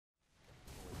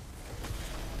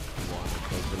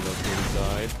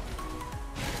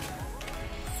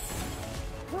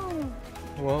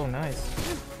Whoa, nice.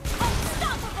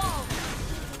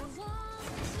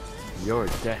 Your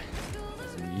death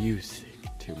is music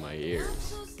to my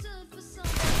ears. Double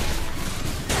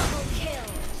kill.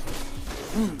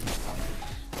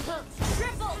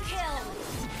 Triple kill.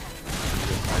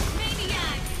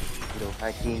 Maniac.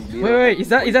 Wait, is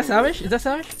that Savage? Is that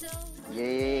Savage?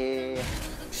 Yeah.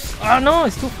 Oh no,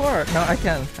 it's too far. No, I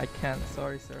can't.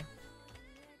 Sorry, sir.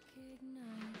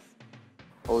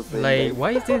 Like,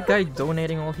 why is this guy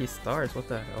donating all his stars? What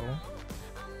the hell?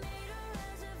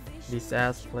 This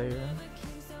ass player.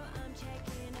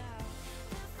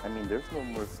 I mean, there's no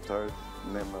more stars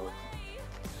memos.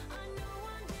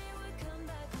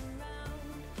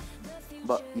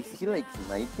 But is he like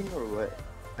sniping or what?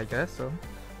 I guess so.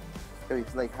 Oh,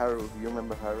 it's like Haru. You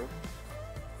remember Haru?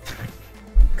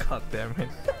 God damn it.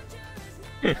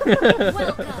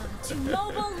 Welcome to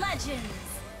Mobile Legends.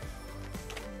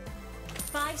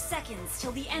 5 seconds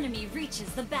till the enemy reaches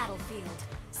the battlefield.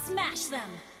 Smash them.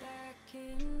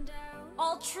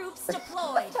 All troops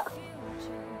deployed.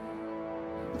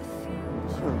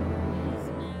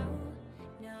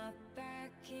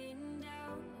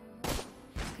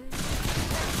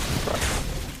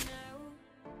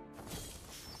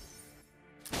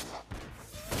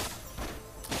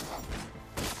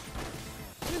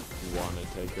 Wanna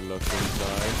take a look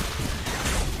inside?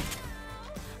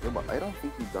 Yeah, but I don't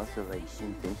think he does it like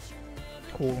intention.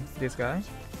 Cool, this guy?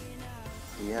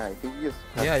 Yeah, I think he just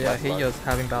has Yeah, bad he luck. just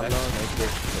having bad Let's luck. make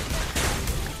this quick.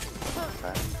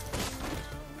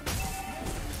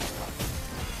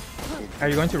 Are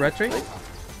you going to retreat? Wanna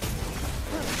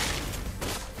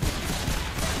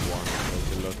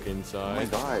take a look Oh my inside?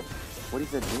 god, what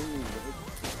is that doing?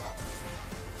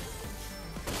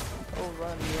 Oh,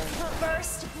 run.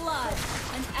 First blood.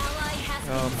 An ally has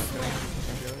Oh been my slain.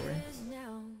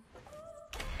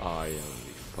 god. I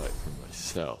only fight for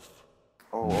myself.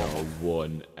 Oh, No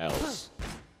one else.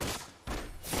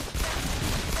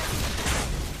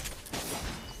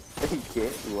 okay,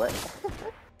 what?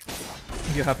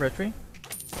 You have retreat?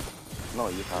 No,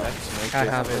 you have. Let's make I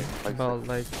this have quick. it, but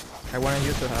like, I wanted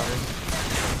you to have it.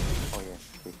 Oh yeah,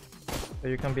 okay. So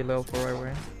you can be level 4 right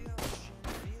away.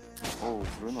 Oh,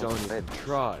 Bruno's Don't dead. even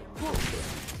try to get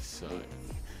inside.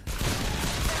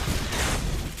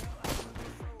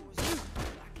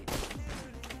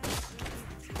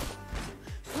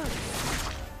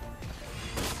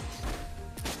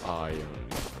 I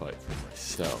only fight for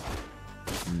myself.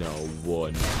 No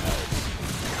one else.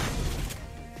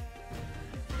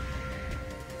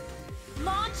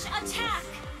 Launch attack.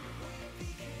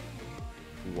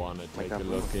 Wanna take God, a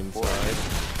look Bruno's inside?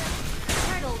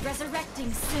 Turtle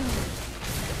resurrecting soon.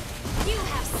 You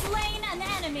have slain an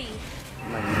enemy.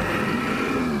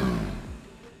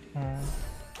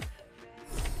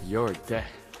 Your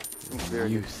death is Very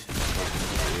good. music to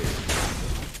my ears.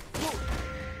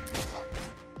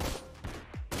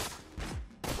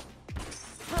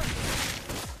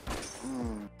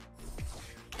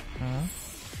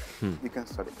 You can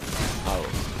start it. Our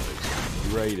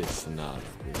greatest sonata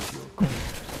with your corner.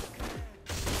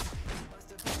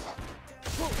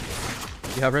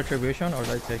 You have retribution or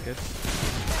did I take it?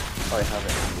 Oh, I have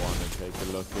it. Wanna take a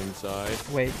look inside?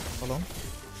 Wait, hold on.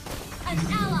 An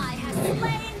ally has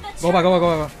slain the Go back, go back, go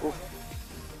back. Oh.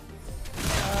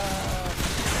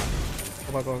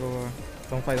 Go back, go back, go back.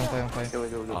 Don't fight, don't fight, don't fight. Go.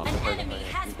 Ah. An enemy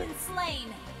has been slain.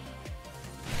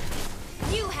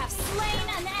 You have slain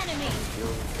an enemy.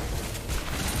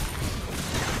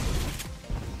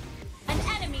 An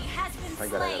enemy has been I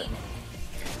got it. slain.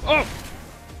 Oh!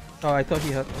 Oh, I thought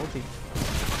he had ulti.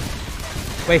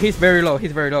 Wait, he's very low,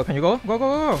 he's very low. Can you go? Go, go,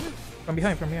 go, go! From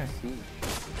behind, from behind.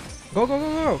 Go, go,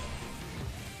 go, go!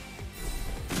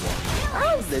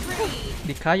 Killing spree.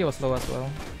 The Kaio was low as well.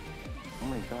 Oh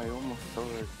my god, I almost saw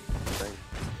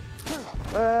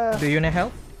it. Do you need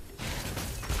help?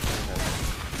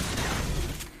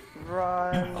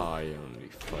 Run. I only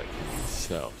fight for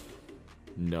myself.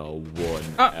 No one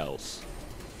else.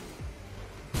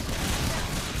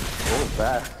 What was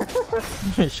that?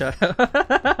 Shut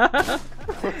up.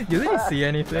 You didn't see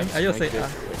anything. I just say Make this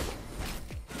ah. quick.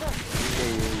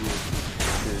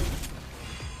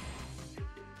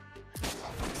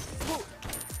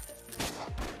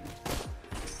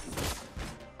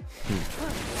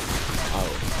 Our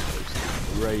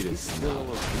greatest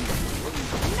sonata.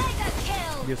 Mega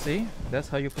kill. You see? That's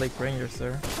how you play Granger,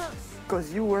 sir.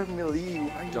 Because you were melee.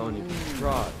 Why Don't you- even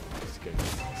try to escape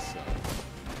inside.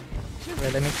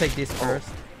 Wait, let me take this first.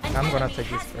 An I'm gonna enemy take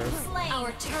this has been first. slain.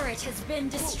 Our turret has been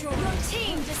destroyed. Your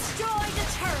team destroyed a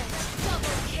turret.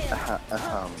 Double kill.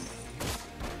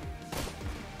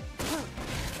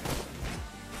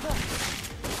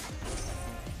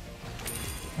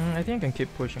 I think I can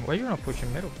keep pushing. Why are you not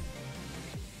pushing middle?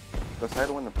 Because I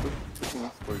don't want to push this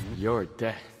for you. Your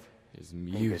death is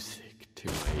music to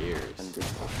my ears. And this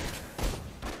one.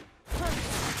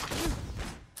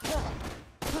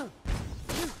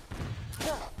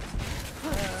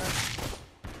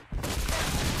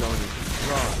 Don't even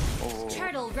try. Oh,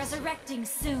 Turtle resurrecting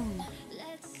soon.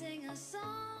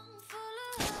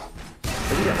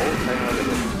 maybe the old time of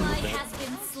Ally has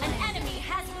been slain. An enemy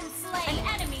has been slain. An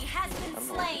enemy has been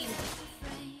slain.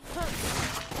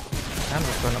 I'm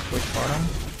just gonna push bottom.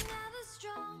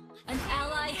 An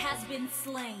ally has been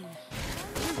slain.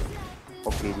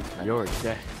 Okay, this time. Your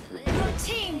death. Your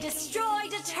team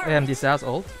destroyed a turret. Damn, this ass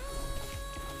ult.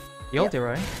 He ulted,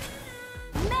 right?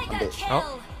 Mega kill.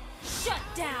 Oh. Shut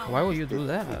down. Why would you do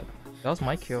that? That was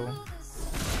my kill.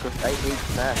 Because I hate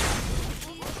fast.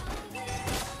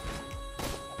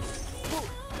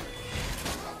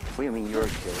 What do you mean your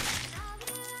kill?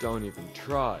 Don't even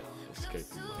try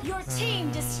escaping my Your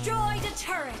team destroyed a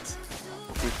turret.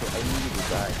 Okay, so I need you to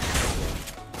die.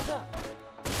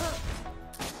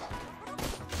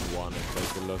 Wanna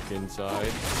take a look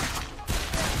inside?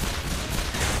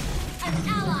 An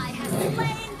ally has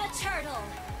slain the turtle.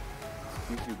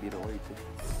 Excuse you, beat away too.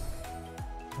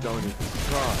 Don't even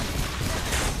try.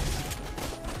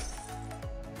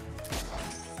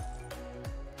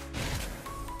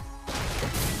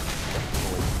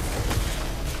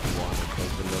 Wanna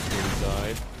take a look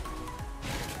inside?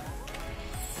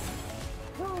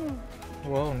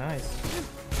 Whoa, nice.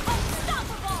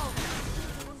 Unstoppable.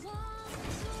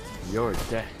 Your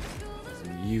death is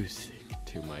music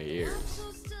to my ears.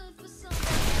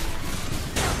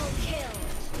 Double kill.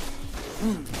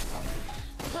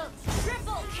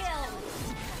 Triple kill.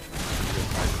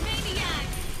 Maniac.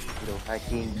 You know,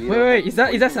 hacking, beat Wait, is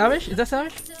that Savage? Is that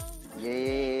Savage?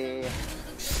 Yeah.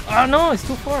 Oh no, it's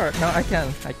too far. No, I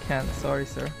can't. Sorry,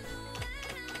 sir.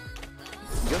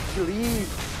 Just leave.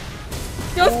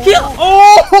 Just kill!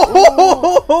 Oh!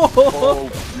 Oh,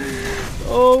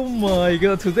 Oh my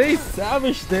god, today is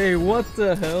Savage Day. What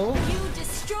the hell? You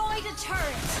destroyed a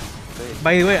turret.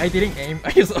 By the way, I didn't aim.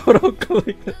 I just auto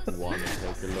click. Wanna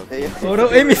take a look Hey. inside?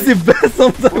 Auto aim is the best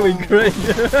sometimes with great.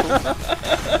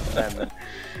 man.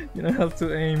 You don't have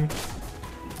to aim.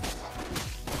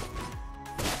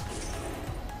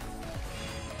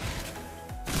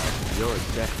 Your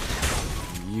death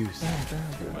is music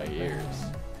to my ears.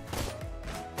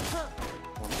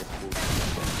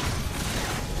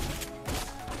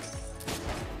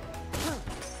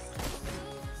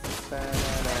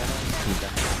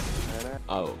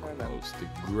 I will compose the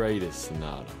greatest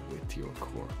sonata with your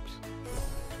corpse.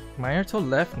 Minato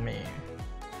left me.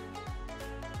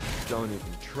 Don't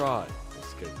even try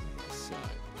escaping my sight.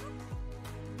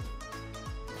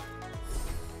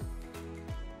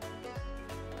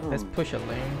 Let's push a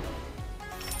lane.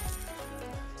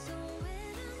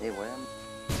 Hey, Wham.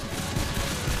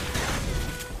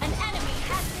 An enemy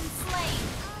has been slain.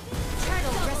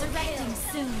 Turtle resurrecting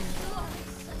soon.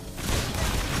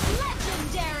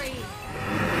 Legendary.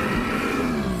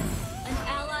 An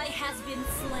ally has been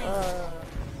slain.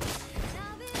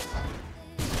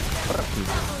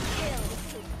 Double kill.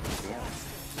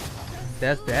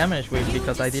 That's damage with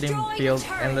because I didn't build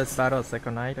endless battle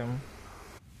second item.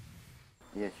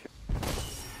 Yeah, sure.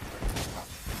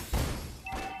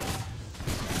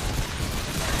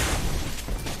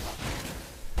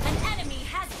 An enemy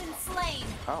has been slain.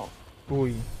 How?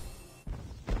 Ui.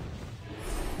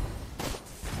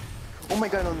 Oh my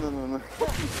god, no.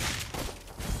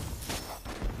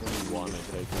 Wanna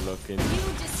take a look in?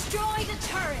 You destroyed a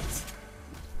turret.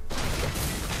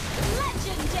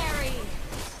 Legendary.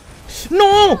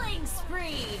 No! Killing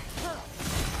spree.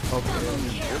 Okay. Double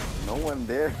kill. No one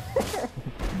there.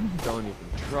 Don't even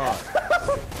try.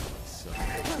 So,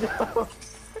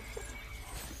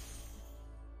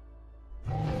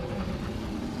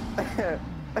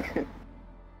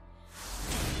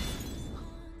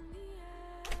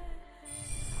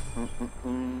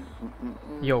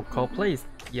 Yo, Coldplay is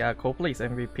Coldplay is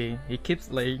MVP. He keeps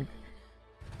like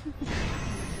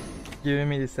giving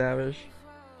me the Savage.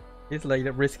 He's like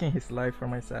risking his life for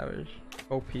my Savage.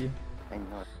 OP. I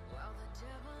know.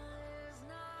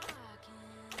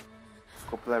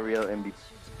 Couple real MVP.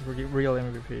 Real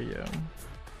MVP, yeah.